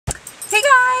Hey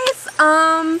guys!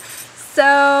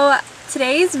 So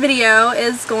today's video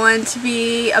is going to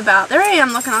be about, there I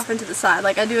am looking off into the side,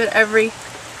 like I do it every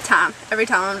time.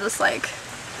 I'm just like,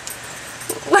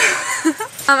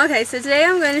 okay, so today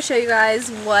I'm going to show you guys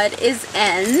what is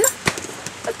in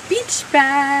a beach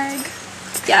bag.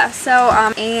 Yeah, so,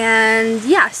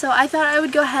 so I thought I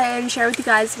would go ahead and share with you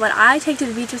guys what I take to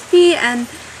the beach with me, and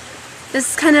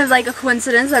this is kind of like a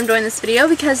coincidence I'm doing this video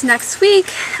because next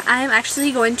week I'm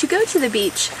actually going to go to the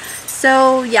beach.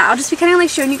 So yeah, I'll just be kind of like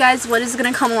showing you guys what is going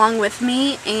to come along with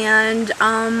me, and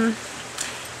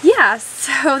yeah,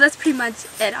 so that's pretty much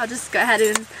it. I'll just go ahead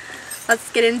and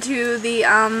let's get into the,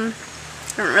 I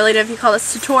don't really know if you call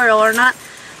this tutorial or not.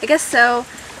 I guess so,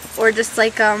 or just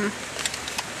like,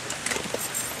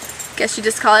 guess you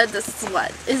just call it, this is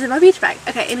what is in my beach bag.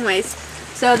 Okay, anyways,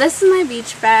 so this is my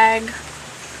beach bag.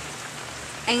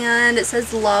 And it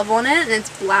says love on it, and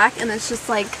it's black, and it's just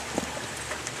like,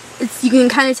 you can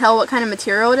kind of tell what kind of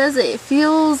material it is. It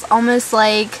feels almost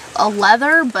like a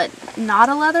leather, but not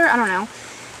a leather. I don't know.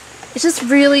 It's just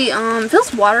really,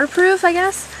 feels waterproof, I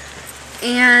guess.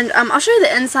 And I'll show you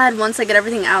the inside once I get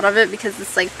everything out of it because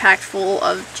it's like packed full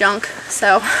of junk.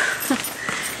 So,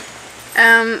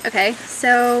 okay,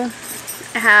 so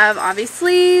I have,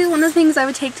 obviously, one of the things I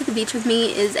would take to the beach with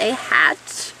me is a hat.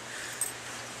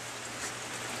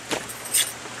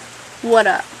 What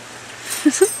up?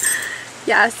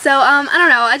 Yeah, so I don't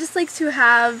know, I just like to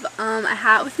have a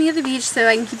hat with me at the beach so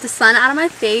I can keep the sun out of my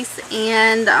face,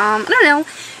 and I don't know,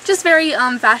 just very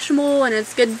fashionable, and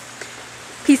it's a good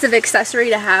piece of accessory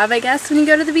to have, I guess, when you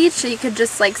go to the beach. So you could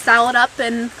just like style it up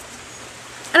and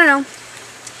I don't know,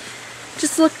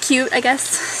 just look cute, I guess.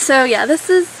 So yeah, this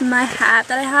is my hat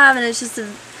that I have, and it's just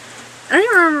I don't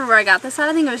even remember where I got this hat.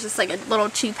 I think it was just like a little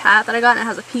cheap hat that I got, and it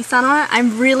has a peace sign on it.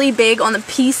 I'm really big on the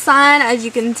peace sign, as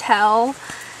you can tell.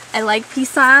 I like peace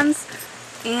signs.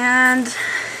 And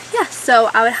yeah, so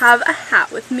I would have a hat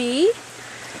with me.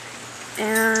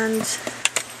 And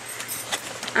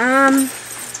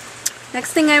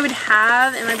next thing I would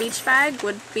have in my beach bag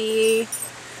would be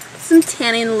some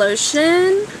tanning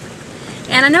lotion.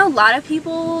 And I know a lot of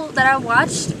people that I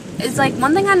watched, it's like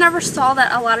one thing I never saw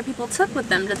that a lot of people took with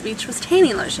them to the beach was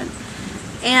tanning lotion.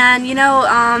 And you know,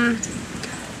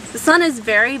 the sun is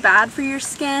very bad for your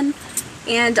skin,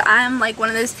 and I'm like one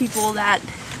of those people that,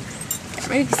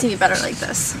 maybe you can see me better like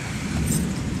this.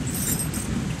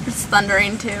 It's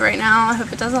thundering too right now. I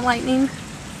hope it doesn't lightning.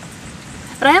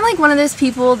 But I am like one of those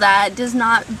people that does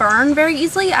not burn very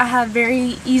easily. I have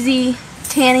very easy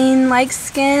tanning like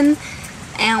skin.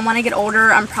 And when I get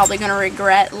older, I'm probably going to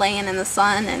regret laying in the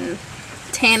sun and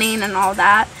tanning and all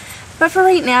that. But for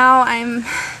right now, I'm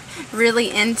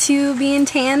really into being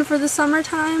tan for the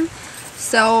summertime.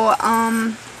 So,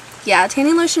 yeah,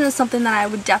 tanning lotion is something that I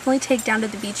would definitely take down to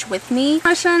the beach with me.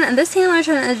 And this tanning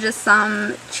lotion is just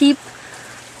some cheap,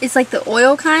 it's like the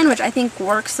oil kind, which I think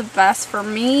works the best for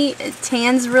me. It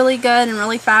tans really good and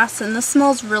really fast, and this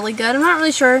smells really good. I'm not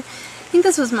really sure. I think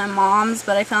this was my mom's,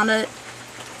 but I found it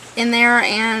in there,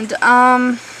 and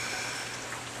didn't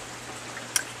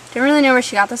really know where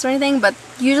she got this or anything, but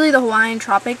usually the Hawaiian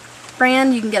Tropic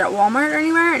brand you can get at Walmart or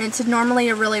anywhere, and it's normally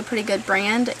a really pretty good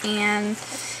brand. And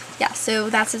yeah, so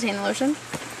that's the tanning lotion.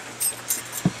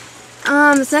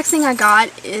 This next thing I got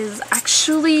is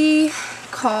actually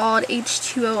called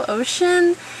H2O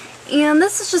Ocean, and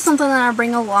this is just something that I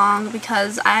bring along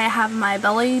because I have my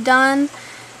belly done.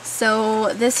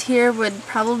 So this here would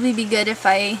probably be good if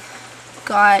I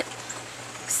got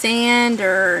sand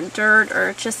or dirt,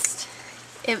 or just,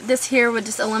 if this here would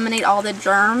just eliminate all the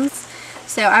germs.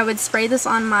 So I would spray this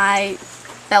on my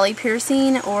belly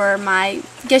piercing, or my,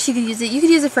 I guess you could use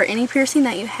it for any piercing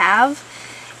that you have,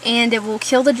 and it will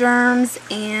kill the germs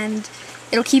and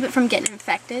it'll keep it from getting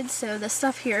infected. So this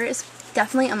stuff here is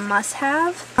definitely a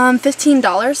must-have.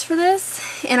 $15 for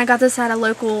this, and I got this at a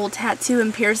local tattoo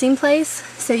and piercing place,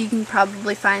 so you can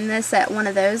probably find this at one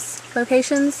of those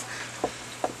locations.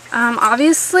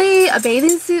 Obviously a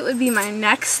bathing suit would be my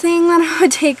next thing that I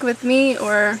would take with me,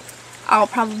 or I'll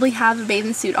probably have a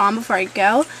bathing suit on before I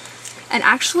go. And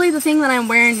actually the thing that I'm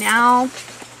wearing now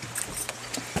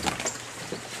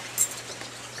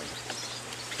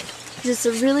is just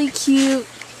a really cute,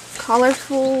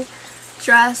 colorful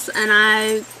dress, and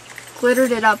I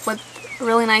glittered it up with a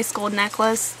really nice gold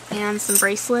necklace and some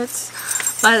bracelets.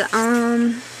 But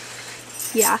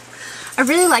yeah, I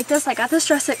really like this. I got this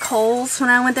dress at Kohl's when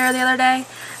I went there the other day,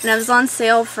 and it was on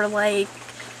sale for like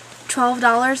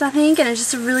 $12 I think, and it's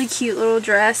just a really cute little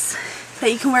dress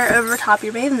that you can wear over top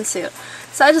your bathing suit.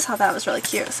 So I just thought that was really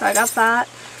cute, so I got that.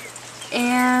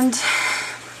 And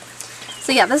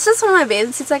So yeah, this is just one of my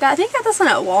bathing suits I got. I think I got this one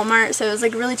at Walmart, so it was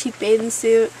like a really cheap bathing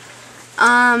suit.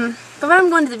 But when I'm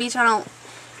going to the beach, I don't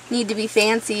need to be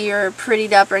fancy or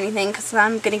prettied up or anything because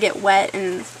I'm going to get wet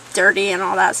and dirty and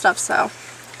all that stuff, so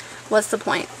what's the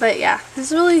point? But yeah,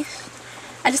 this is really,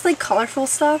 I just like colorful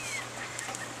stuff.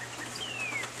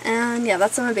 And yeah,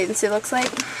 that's what my bathing suit looks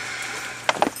like.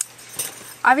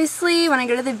 Obviously, when I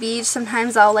go to the beach,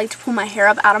 sometimes I'll like to pull my hair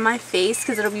up out of my face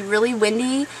because it'll be really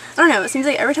windy. I don't know, it seems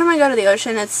like every time I go to the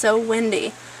ocean, it's so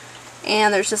windy.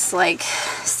 And there's just like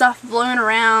stuff blowing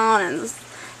around and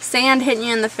sand hitting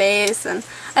you in the face. And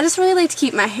I just really like to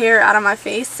keep my hair out of my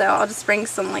face, so I'll just bring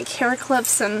some like hair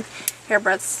clips and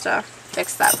hairbreadths to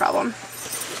fix that problem.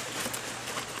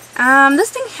 This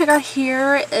thing I got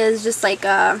here is just like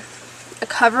a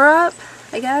cover-up,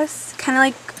 I guess. Kind of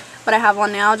like what I have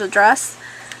on now, the dress.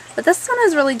 But this one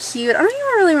is really cute. I don't even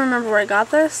really remember where I got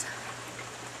this.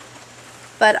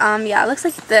 But yeah, it looks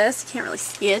like this. You can't really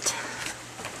see it.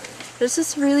 But it's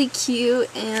just really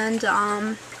cute, and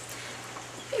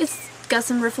it's got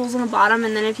some riffles on the bottom,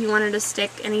 and then if you wanted to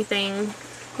stick anything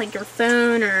like your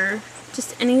phone or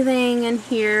just anything in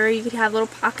here, you could have little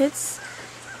pockets.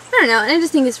 I don't know, and I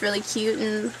just think it's really cute,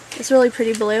 and it's really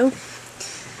pretty blue.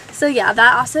 So yeah,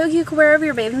 that also you could wear over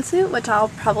your bathing suit, which I'll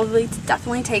probably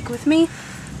definitely take with me.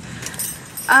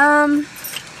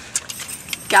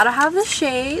 Gotta have the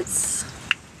shades.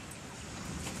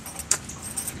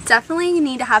 Definitely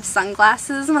need to have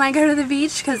sunglasses when I go to the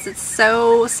beach because it's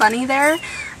so sunny there.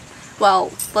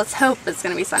 Well, let's hope it's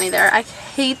gonna be sunny there. I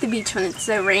hate the beach when it's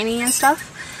so rainy and stuff.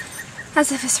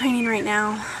 As if it's raining right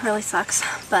now. Really sucks.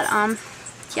 But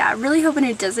yeah, really hoping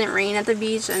it doesn't rain at the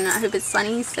beach, and I hope it's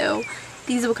sunny, so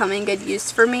these will come in good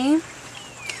use for me.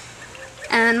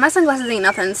 And my sunglasses ain't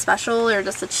nothing special. They're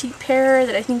just a cheap pair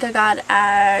that I think I got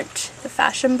at the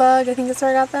Fashion Bug. I think that's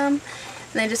where I got them.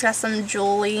 And they just got some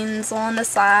jewelings on the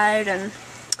side, and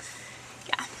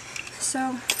yeah.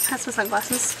 So that's my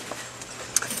sunglasses.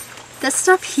 This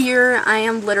stuff here I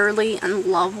am literally in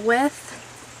love with.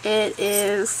 It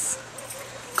is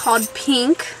called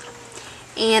Pink,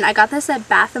 and I got this at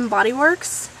Bath & Body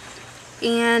Works.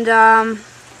 And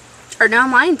or no,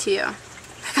 I'm lying to you.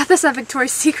 I got this at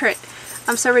Victoria's Secret.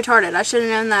 I'm so retarded. I should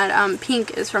have known that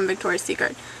Pink is from Victoria's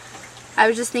Secret. I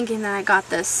was just thinking that I got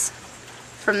this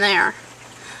from there.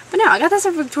 But no, I got this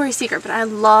at Victoria's Secret, but I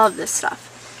love this stuff.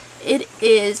 It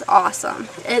is awesome.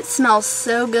 It smells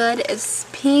so good. It's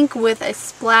pink with a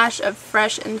splash of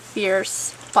Fresh and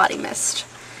Fierce body mist.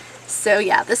 So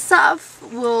yeah, this stuff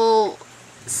will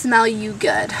smell you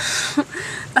good.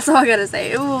 That's all I gotta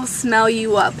say. It will smell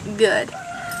you up good.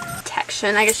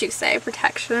 Protection, I guess you could say.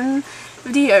 Protection.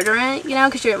 Deodorant, you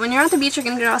know, because when you're at the beach, you're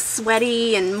going to get all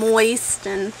sweaty and moist,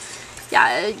 and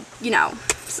yeah, you know,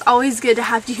 it's always good to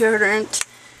have deodorant.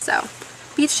 So,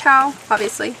 beach towel,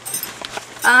 obviously.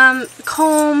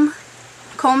 Comb.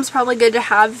 Comb's probably good to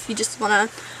have if you just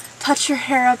want to touch your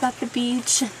hair up at the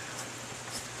beach.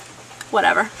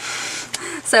 Whatever.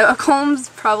 So, a comb's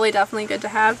probably definitely good to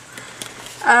have.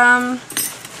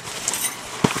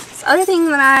 This other thing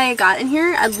that I got in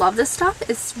here, I love this stuff.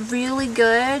 It's really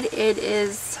good. It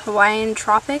is Hawaiian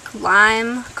Tropic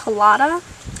Lime Colada,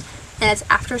 and it's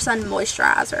After Sun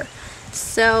Moisturizer.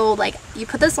 So like you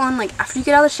put this on like after you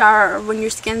get out of the shower, or when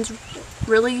your skin's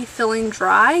really feeling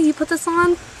dry, you put this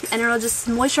on and it'll just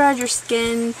moisturize your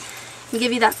skin and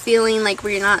give you that feeling like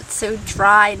where you're not so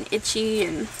dry and itchy,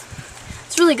 and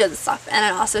it's really good stuff, and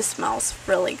it also smells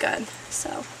really good.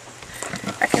 So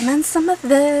recommend some of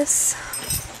this.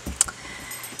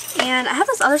 And I have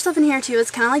this other stuff in here too.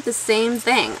 It's kind of like the same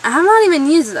thing. I have not even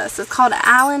used this. It's called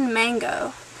Allen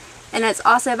Mango, and it's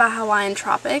also by Hawaiian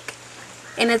Tropic,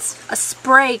 and it's a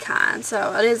spray kind,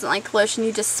 so it isn't like lotion.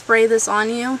 You just spray this on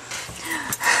you.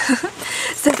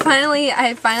 So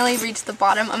I finally reached the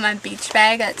bottom of my beach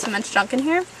bag. I got too much junk in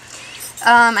here.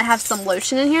 I have some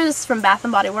lotion in here. This is from Bath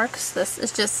 & Body Works. This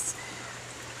is just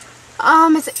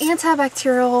it's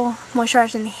antibacterial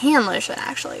moisturizing hand lotion,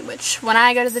 actually, which when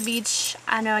I go to the beach,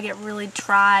 I know I get really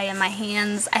dry in my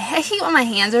hands. I hate when my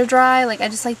hands are dry. Like, I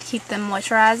just like to keep them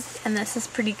moisturized, and this is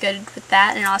pretty good with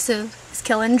that, and it also is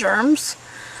killing germs,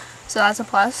 so that's a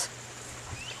plus.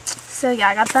 So yeah,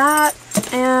 I got that,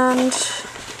 and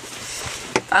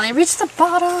finally reached the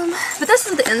bottom. But this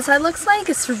is what the inside looks like.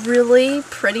 It's really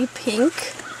pretty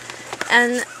pink.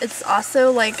 And it's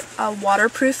also like a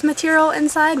waterproof material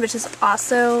inside, which is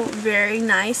also very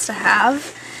nice to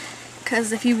have.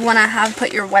 Because if you want to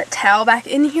put your wet towel back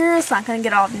in here, it's not going to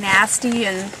get all nasty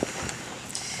and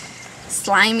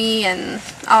slimy and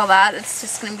all that. It's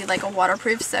just going to be like a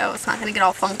waterproof, so it's not going to get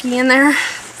all funky in there.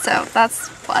 So that's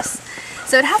a plus.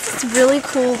 So it has this really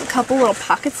cool couple little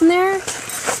pockets in there,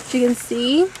 as you can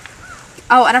see.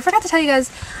 Oh, and I forgot to tell you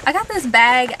guys, I got this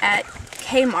bag at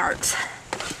Kmart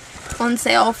on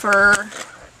sale for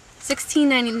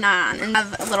 $16.99, and I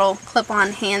have a little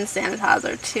clip-on hand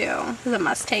sanitizer too, because I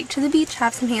must take to the beach,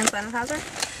 have some hand sanitizer.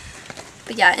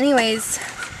 But yeah, anyways,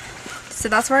 so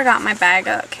that's where I got my bag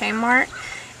at Kmart.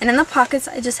 And in the pockets,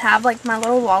 I just have like my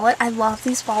little wallet. I love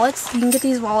these wallets. You can get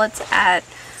these wallets at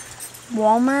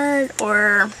Walmart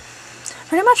or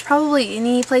pretty much probably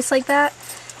any place like that.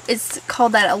 It's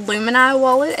called that Illumini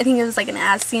wallet. I think it was like an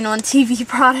as seen on TV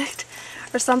product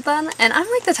or something. And I'm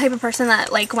like the type of person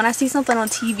that, like, when I see something on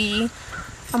TV,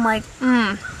 I'm like,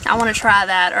 I want to try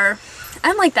that. Or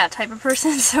I'm like that type of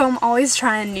person, so I'm always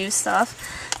trying new stuff.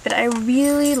 But I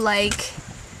really like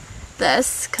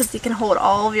this because you can hold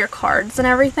all of your cards and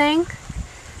everything.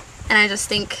 And I just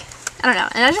think, I don't know,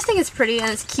 and I just think it's pretty and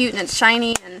it's cute and it's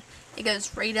shiny and it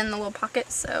goes right in the little pocket,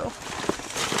 so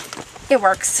it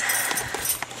works.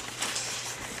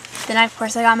 Then of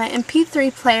course I got my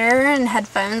MP3 player and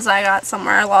headphones I got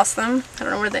somewhere. I lost them. I don't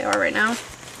know where they are right now.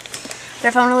 But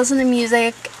if I want to listen to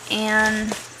music,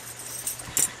 and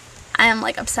I am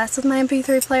like obsessed with my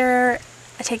MP3 player,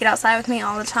 I take it outside with me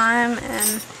all the time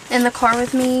and in the car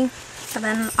with me. And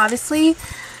then obviously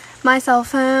my cell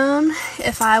phone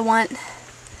if I want.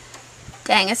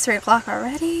 Dang, it's 3 o'clock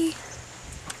already.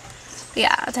 But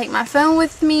yeah, I take my phone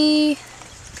with me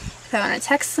if I want to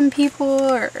text some people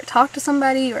or talk to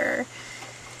somebody or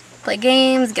play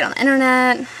games, get on the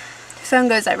internet. The phone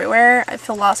goes everywhere. I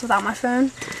feel lost without my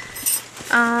phone.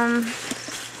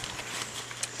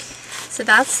 So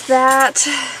that's that.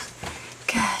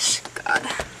 Gosh, God.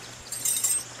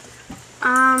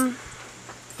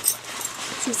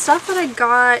 Some stuff that I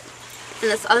got in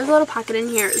this other little pocket in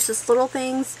here is just little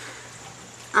things.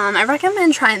 I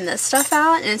recommend trying this stuff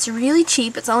out, and it's really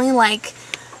cheap. It's only like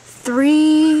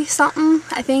 $3 something,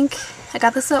 I think. I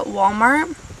got this at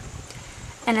Walmart,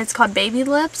 and it's called Baby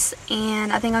Lips,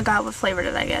 and I think I got, what flavor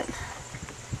did I get?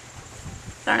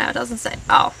 I don't know, it doesn't say.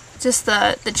 Oh, just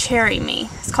the Cherry Me.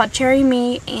 It's called Cherry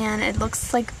Me, and it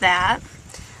looks like that.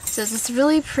 So it's this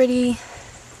really pretty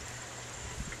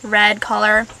red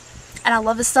color, and I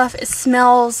love this stuff. It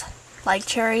smells like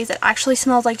cherries. It actually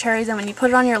smells like cherries, and when you put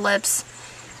it on your lips,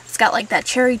 it's got like that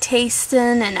cherry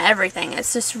tasting and everything.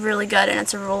 It's just really good, and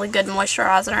it's a really good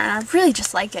moisturizer, and I really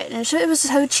just like it. And it was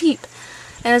so cheap.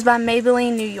 And it was by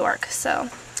Maybelline New York, so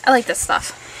I like this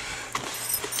stuff.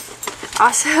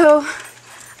 Also,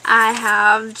 I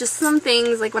have just some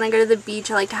things, like when I go to the beach,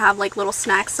 I like to have like little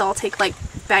snacks, so I'll take like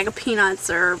a bag of peanuts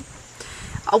or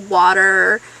a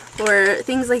water or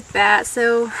things like that.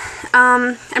 So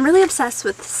I'm really obsessed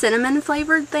with cinnamon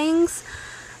flavored things,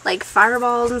 like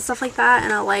fireballs and stuff like that,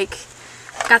 and I like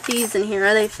got these in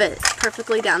here. They fit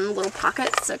perfectly down in the little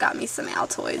pockets, so it got me some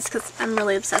Altoids because I'm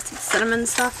really obsessed with cinnamon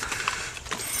stuff.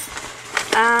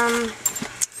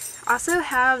 Also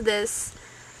have this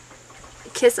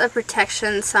Kiss of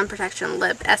Protection Sun Protection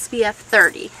Lip SPF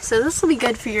 30. So this will be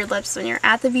good for your lips when you're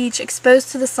at the beach,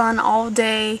 exposed to the sun all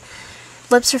day,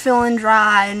 lips are feeling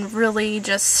dry and really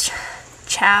just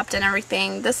chapped and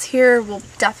everything. This here will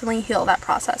definitely heal that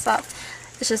process up.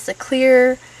 It's just a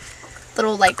clear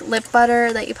little like lip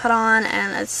butter that you put on,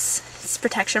 and it's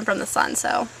protection from the sun.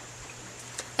 So,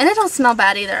 and it don't smell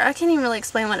bad either. I can't even really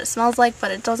explain what it smells like,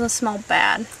 but it doesn't smell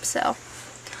bad. So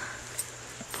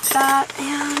that,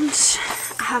 and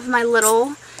I have my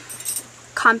little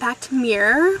compact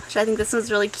mirror, which I think this one's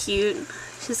really cute.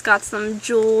 It's just got some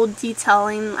jewel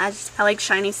detailing. I like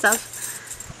shiny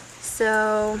stuff.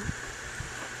 So,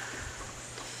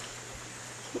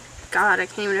 God, I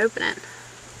can't even open it.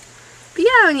 But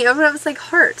yeah, when you open it up, it's like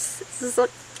hearts. It's this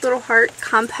little heart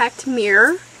compact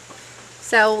mirror.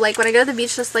 So, like, when I go to the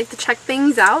beach, just like to check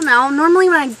things out. Now, normally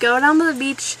when I go down to the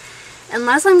beach,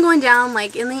 unless I'm going down,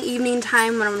 like, in the evening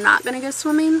time when I'm not going to go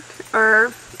swimming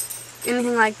or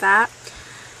anything like that,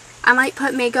 I might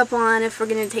put makeup on if we're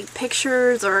going to take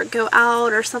pictures or go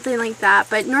out or something like that.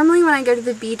 But normally when I go to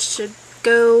the beach to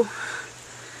go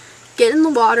get in the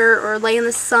water or lay in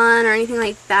the sun or anything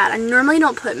like that, I normally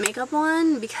don't put makeup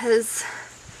on because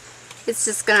it's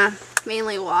just gonna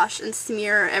mainly wash and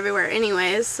smear everywhere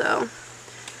anyways. So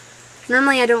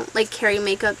normally I don't like carry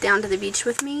makeup down to the beach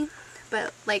with me,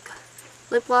 but like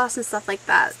lip gloss and stuff like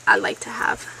that I like to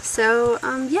have. So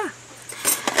yeah,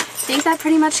 I think that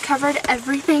pretty much covered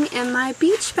everything in my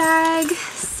beach bag.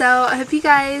 So I hope you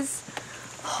guys,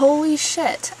 holy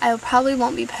shit, I probably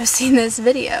won't be posting this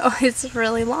video. It's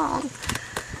really long.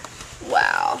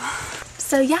 Wow.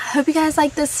 So yeah, hope you guys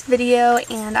like this video,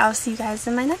 and I'll see you guys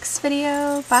in my next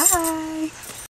video. Bye!